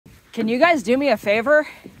Can you guys do me a favor?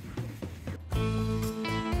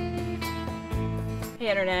 Hey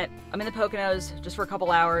internet, I'm in the Poconos just for a couple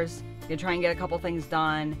hours. Gonna try and get a couple things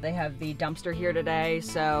done. They have the dumpster here today,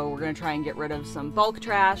 so we're gonna try and get rid of some bulk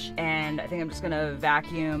trash, and I think I'm just gonna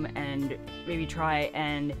vacuum and maybe try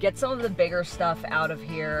and get some of the bigger stuff out of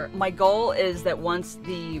here. My goal is that once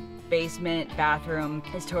the basement bathroom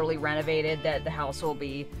is totally renovated, that the house will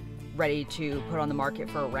be ready to put on the market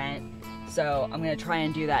for rent. So I'm gonna try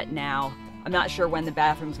and do that now. I'm not sure when the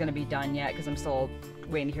bathroom's gonna be done yet because I'm still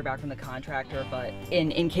waiting to hear back from the contractor, but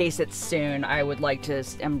in case it's soon, I would like to,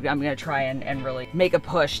 I'm gonna try and really make a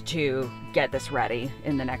push to get this ready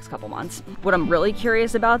in the next couple months. What I'm really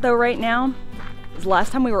curious about though right now is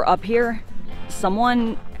last time we were up here,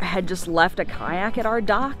 someone had just left a kayak at our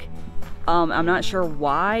dock. I'm not sure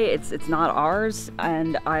why. It's not ours,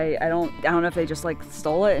 and I don't know if they just like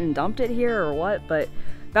stole it and dumped it here or what, but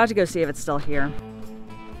about to go see if it's still here.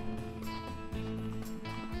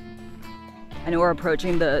 I know we're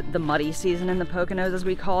approaching the muddy season in the Poconos, as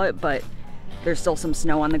we call it, but there's still some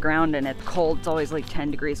snow on the ground and it's cold. It's always like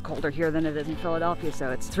 10 degrees colder here than it is in Philadelphia,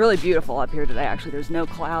 so it's really beautiful up here today. Actually, there's no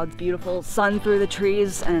clouds, beautiful sun through the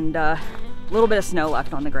trees, and a little bit of snow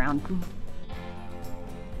left on the ground.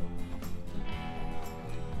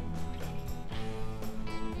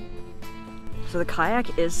 So the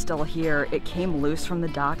kayak is still here. It came loose from the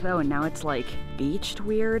dock though, and now it's like beached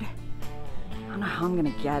weird. I don't know how I'm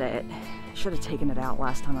gonna get it. I should have taken it out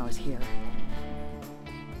last time I was here.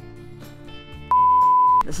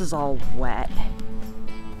 This is all wet.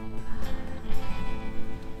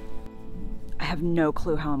 I have no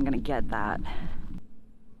clue how I'm gonna get that.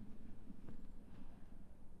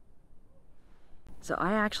 So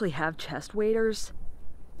I actually have chest waders.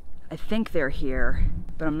 I think they're here,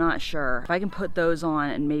 but I'm not sure. If I can put those on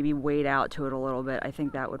and maybe wade out to it a little bit, I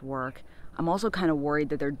think that would work. I'm also kind of worried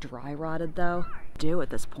that they're dry rotted though. Do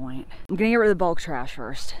at this point. I'm gonna get rid of the bulk trash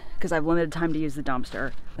first because I have limited time to use the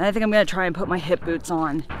dumpster. And I think I'm gonna try and put my hip boots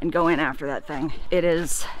on and go in after that thing. It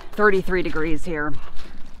is 33 degrees here.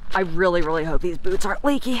 I really, really hope these boots aren't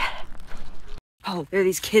leaky. Oh, there are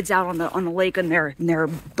these kids out on the lake in their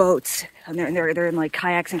boats, and they're in like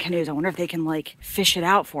kayaks and canoes. I wonder if they can like fish it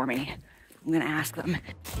out for me. I'm gonna ask them.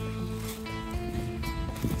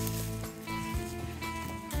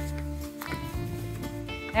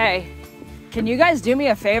 Hey, can you guys do me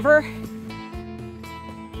a favor?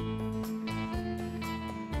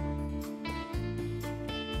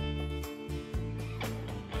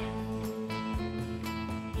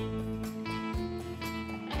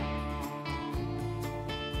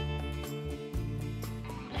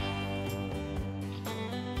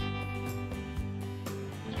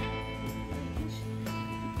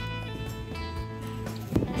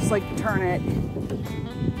 Just like turn it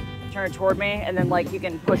toward me, and then like you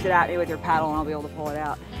can push it at me with your paddle and I'll be able to pull it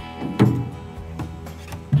out.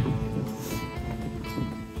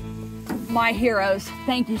 My heroes,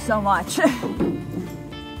 thank you so much.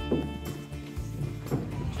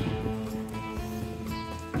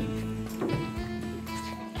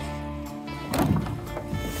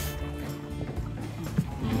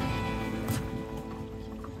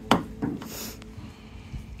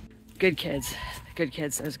 Good kids,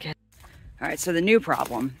 those kids. All right, so the new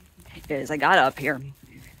problem is I got up here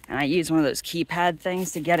and I used one of those keypad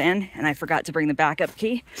things to get in, and I forgot to bring the backup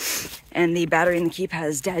key, and the battery in the keypad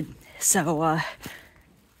is dead. So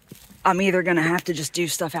I'm either gonna have to just do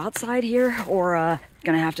stuff outside here or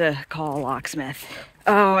gonna have to call a locksmith.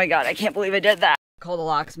 Oh my God, I can't believe I did that. Called a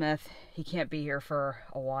locksmith. He can't be here for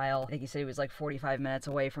a while. I think he said he was like 45 minutes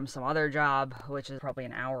away from some other job, which is probably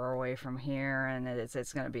an hour away from here, and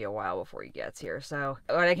it's gonna be a while before he gets here. So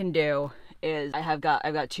what I can do is I've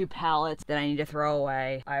got 2 pallets that I need to throw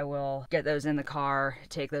away. I will get those in the car,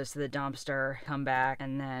 take those to the dumpster, come back,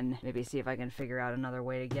 and then maybe see if I can figure out another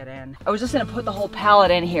way to get in. I was just gonna put the whole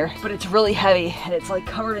pallet in here, but it's really heavy and it's like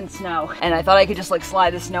covered in snow, and I thought I could just like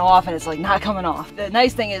slide the snow off, and it's like not coming off. The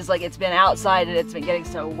nice thing is like it's been outside and it's been getting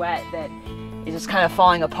so wet that it's just kind of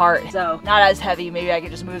falling apart. So not as heavy. Maybe I could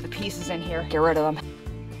just move the pieces in here, get rid of them.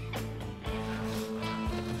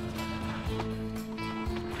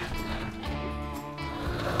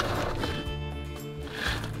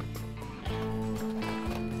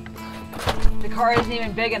 The car isn't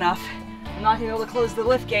even big enough. I'm not gonna be able to close the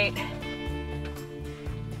lift gate.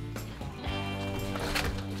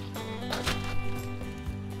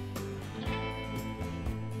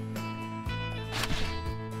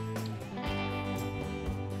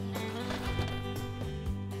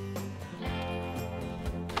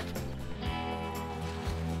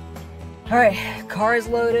 All right, car is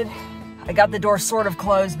loaded. I got the door sort of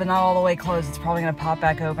closed, but not all the way closed. It's probably gonna pop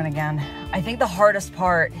back open again. I think the hardest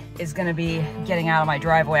part is gonna be getting out of my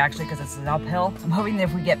driveway, actually, because it's an uphill. I'm hoping that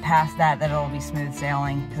if we get past that it'll be smooth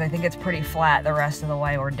sailing, because I think it's pretty flat the rest of the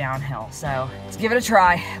way or downhill. So let's give it a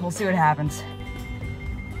try. We'll see what happens.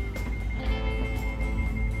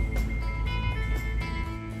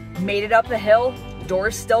 Made it up the hill.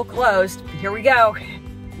 Door's still closed. Here we go.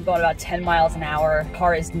 I'm going about 10 miles an hour.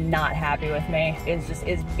 Car is not happy with me. It just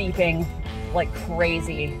is beeping like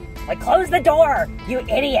crazy. Like, close the door, you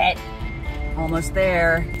idiot. Almost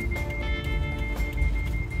there.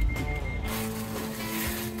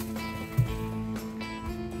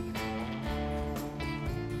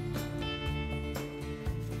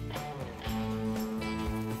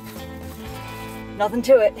 Nothing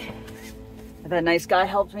to it. That nice guy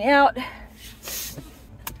helped me out.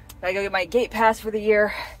 Gotta go get my gate pass for the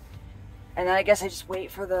year. And then I guess I just wait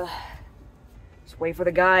for the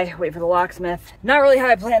guy, wait for the locksmith. Not really how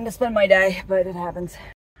I plan to spend my day, but it happens.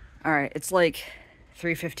 All right, it's like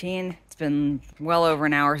 3:15. It's been well over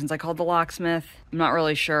an hour since I called the locksmith. I'm not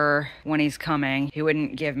really sure when he's coming. He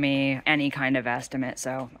wouldn't give me any kind of estimate,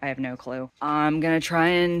 so I have no clue. I'm gonna try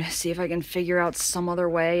and see if I can figure out some other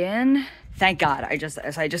way in. Thank God, I just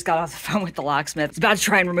got off the phone with the locksmith. I was about to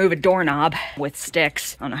try and remove a doorknob with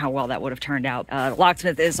sticks. I don't know how well that would have turned out. The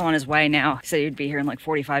locksmith is on his way now. He said he'd be here in like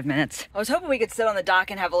 45 minutes. I was hoping we could sit on the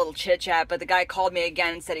dock and have a little chit chat, but the guy called me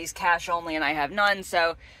again and said he's cash only and I have none,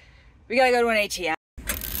 so we gotta go to an ATM.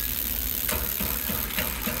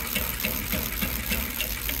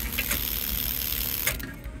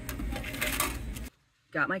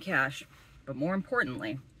 Got my cash, but more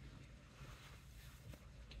importantly,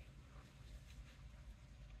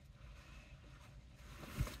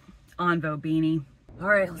 Envo beanie. All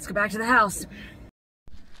right, let's go back to the house.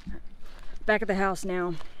 Back at the house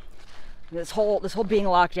now. This whole being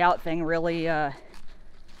locked out thing really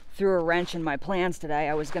threw a wrench in my plans today.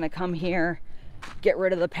 I was gonna come here, get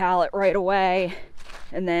rid of the pallet right away,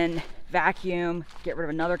 and then vacuum, get rid of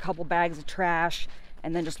another couple bags of trash,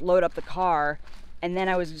 and then just load up the car. And then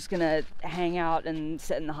I was just gonna hang out and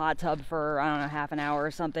sit in the hot tub for, I don't know, half an hour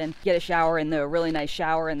or something, get a shower in the really nice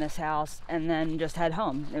shower in this house, and then just head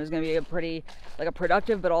home. It was gonna be a pretty, like a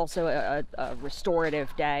productive, but also a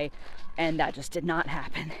restorative day, and that just did not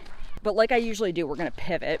happen. But like I usually do, we're gonna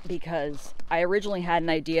pivot, because I originally had an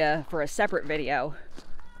idea for a separate video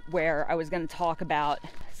where I was gonna talk about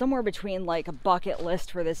somewhere between like a bucket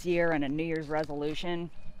list for this year and a New Year's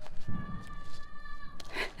resolution.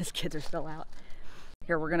 His kids are still out.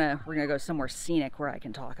 Here, we're gonna go somewhere scenic where I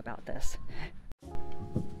can talk about this.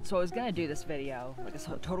 So I was gonna do this video, like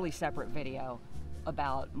a totally separate video,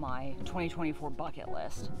 about my 2024 bucket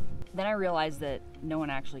list. Then I realized that no one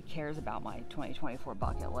actually cares about my 2024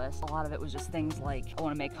 bucket list. A lot of it was just things like, I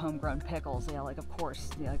want to make homegrown pickles. Yeah, like, of course,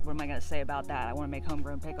 yeah, like, what am I going to say about that? I want to make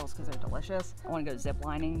homegrown pickles because they're delicious. I want to go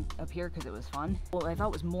ziplining up here because it was fun. What I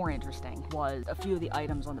thought was more interesting was a few of the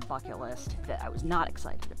items on the bucket list that I was not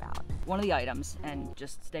excited about. One of the items, and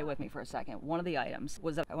just stay with me for a second, one of the items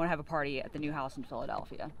was that I want to have a party at the new house in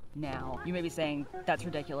Philadelphia. Now, you may be saying, that's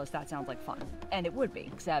ridiculous, that sounds like fun. And it would be,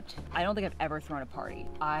 except I don't think I've ever thrown a party.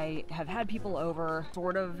 I have had people over,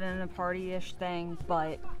 sort of in a party-ish thing,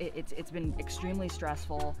 but it's been extremely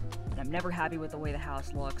stressful, and I'm never happy with the way the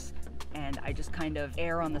house looks, and I just kind of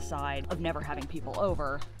err on the side of never having people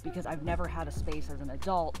over because I've never had a space as an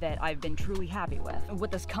adult that I've been truly happy with.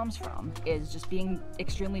 What this comes from is just being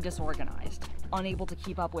extremely disorganized, unable to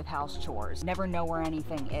keep up with house chores, never know where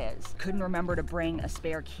anything is, couldn't remember to bring a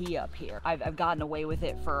spare key up here. I've gotten away with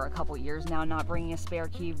it for a couple years now, not bringing a spare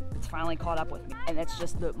key. It's finally caught up with me, and it's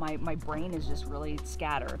just that my brain is just really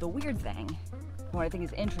scattered. The weird thing, what I think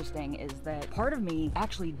is interesting, is that part of me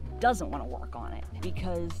actually doesn't want to work on it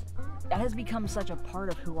because that has become such a part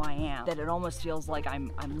of who I am that it almost feels like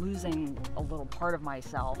I'm losing a little part of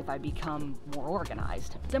myself if I become more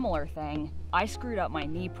organized. Similar thing, I screwed up my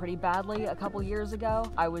knee pretty badly a couple years ago.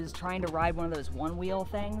 I was trying to ride one of those one-wheel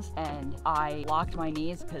things, and I locked my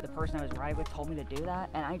knees because the person I was riding with told me to do that,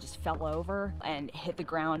 and I just fell over and hit the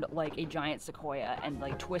ground like a giant sequoia and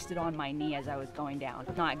like twisted on my knee as I was going down.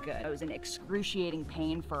 Not good. I was in excruciating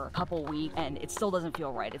pain for a couple weeks, and it still doesn't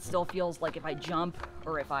feel right. It still feels like if I jump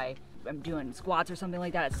or if I'm doing squats or something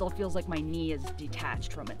like that, it still feels like my knee is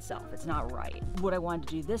detached from itself. It's not right. What I wanted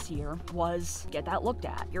to do this year was get that looked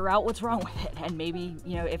at, figure out what's wrong with it, and maybe,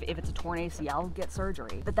 you know, if it's a torn ACL, get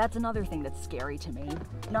surgery. But that's another thing that's scary to me.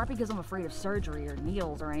 Not because I'm afraid of surgery or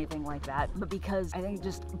needles or anything like that, but because I think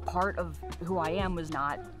just part of who I am was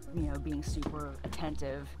not, you know, being super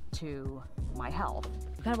attentive to my health.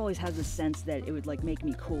 I kind of always had this sense that it would like make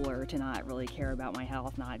me cooler to not really care about my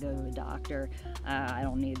health, not go to the doctor. I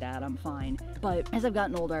don't need that, I'm fine. But as I've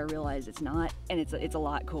gotten older, I realize it's not, and it's a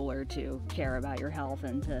lot cooler to care about your health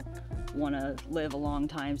and to want to live a long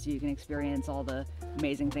time so you can experience all the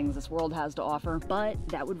amazing things this world has to offer. But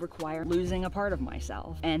that would require losing a part of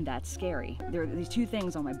myself, and that's scary. There are these two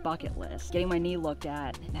things on my bucket list: getting my knee looked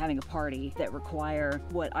at and having a party that require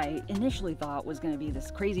what I initially thought was going to be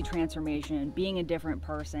this crazy transformation, being a different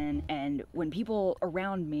person. And when people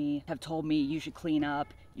around me have told me you should clean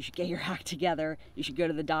up, you should get your act together, you should go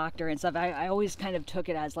to the doctor and stuff, I always kind of took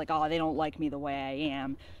it as like, oh, they don't like me the way I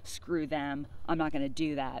am, screw them, I'm not gonna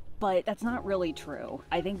do that. But that's not really true.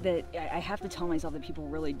 I think that I have to tell myself that people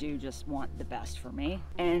really do just want the best for me,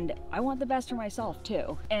 and I want the best for myself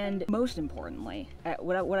too. And most importantly,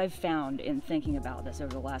 what I've found in thinking about this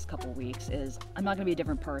over the last couple weeks is I'm not gonna be a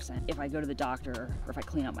different person if I go to the doctor or if I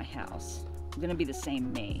clean up my house. I'm gonna be the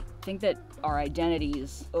same me. I think that our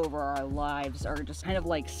identities over our lives are just kind of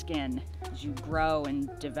like skin. As you grow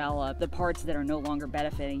and develop, the parts that are no longer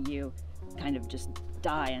benefiting you kind of just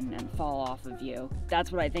die and fall off of you.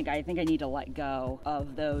 That's what I think. I think I need to let go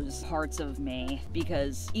of those parts of me,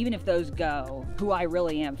 because even if those go, who I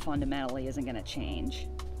really am fundamentally isn't gonna change.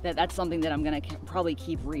 That's something that I'm gonna probably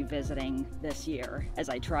keep revisiting this year as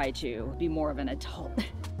I try to be more of an adult.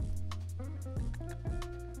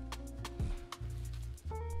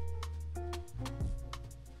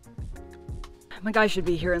 My guy should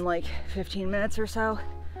be here in like 15 minutes or so.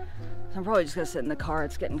 I'm probably just gonna sit in the car.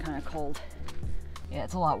 It's getting kind of cold. Yeah,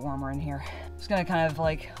 it's a lot warmer in here. Just gonna kind of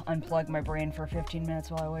like unplug my brain for 15 minutes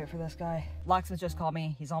while I wait for this guy. Locksmith just called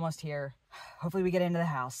me. He's almost here. Hopefully we get into the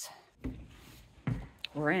house.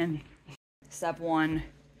 We're in. Step one,